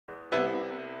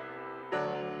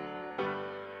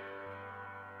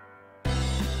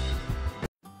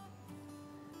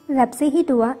रब से ही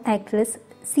दुआ actress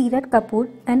Seerat Kapoor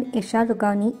and Yesha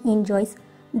Rughani enjoys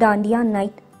Dandiya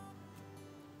night.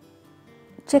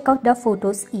 Check out the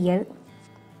photos here.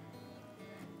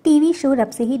 TV show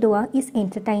Rab Se Hi Dua is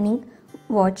entertaining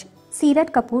watch.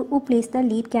 Seerat Kapoor, who plays the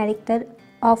lead character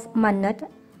of Mannat,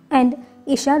 and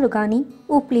Yesha Rughani,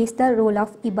 who plays the role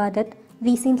of Ibaddat,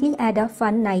 recently had a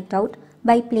fun night out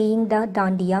by playing the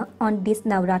Dandiya on this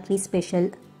Navratri special.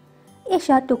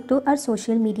 Yesha took to her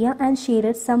social media and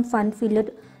shared some fun filled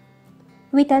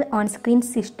with her on-screen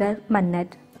sister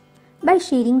Mannat. By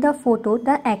sharing the photo,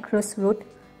 the actress wrote,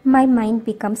 "My mind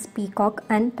becomes peacock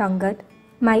and tongued.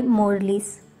 My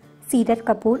moralies. Seerat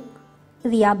Kapoor,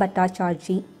 Riya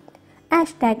Bhattacharjee.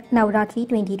 Hashtag Navratri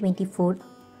 2024.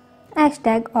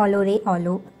 Hashtag Olore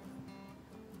Olo."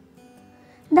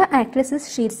 The actresses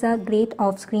shares a great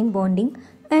off-screen bonding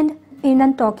and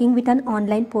in talking with an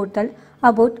online portal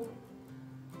about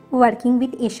working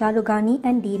with Yesha Rughani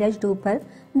and Dheeraj Dupar.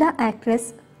 The actress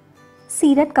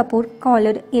Seerat Kapoor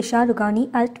called Yesha Rughani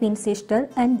her twin sister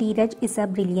and Dheeraj is a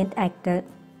brilliant actor.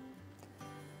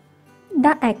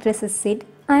 The actress said,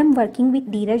 "I am working with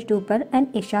Dheeraj Dupar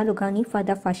and Yesha Rughani for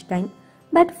the first time.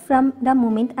 But from the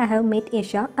moment I have met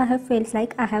Yesha, I have felt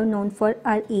like I have known for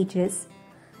her ages.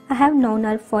 I have known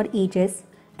her for ages.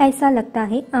 ऐसा लगता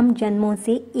है हम जन्मों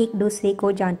से एक दूसरे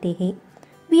को जानते हैं.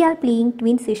 We are playing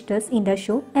twin sisters in the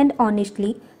show and honestly,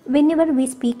 whenever we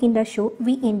speak in the show,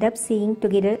 we end up saying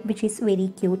together which is very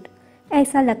cute.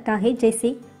 ऐसा लगता है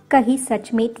जैसे कहीं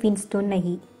सच में twins तो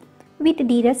नहीं. With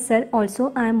Dheeraj sir also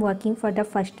I am working for the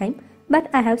first time, but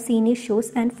I have seen his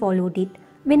shows and followed it.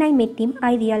 When I met him,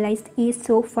 I realized he is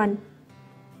so fun.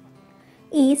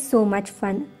 He is so much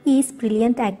fun. He is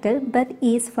brilliant actor, but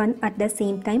he is fun at the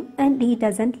same time and he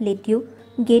doesn't let you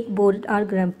get bored or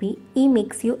grumpy. He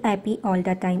makes you happy all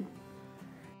the time."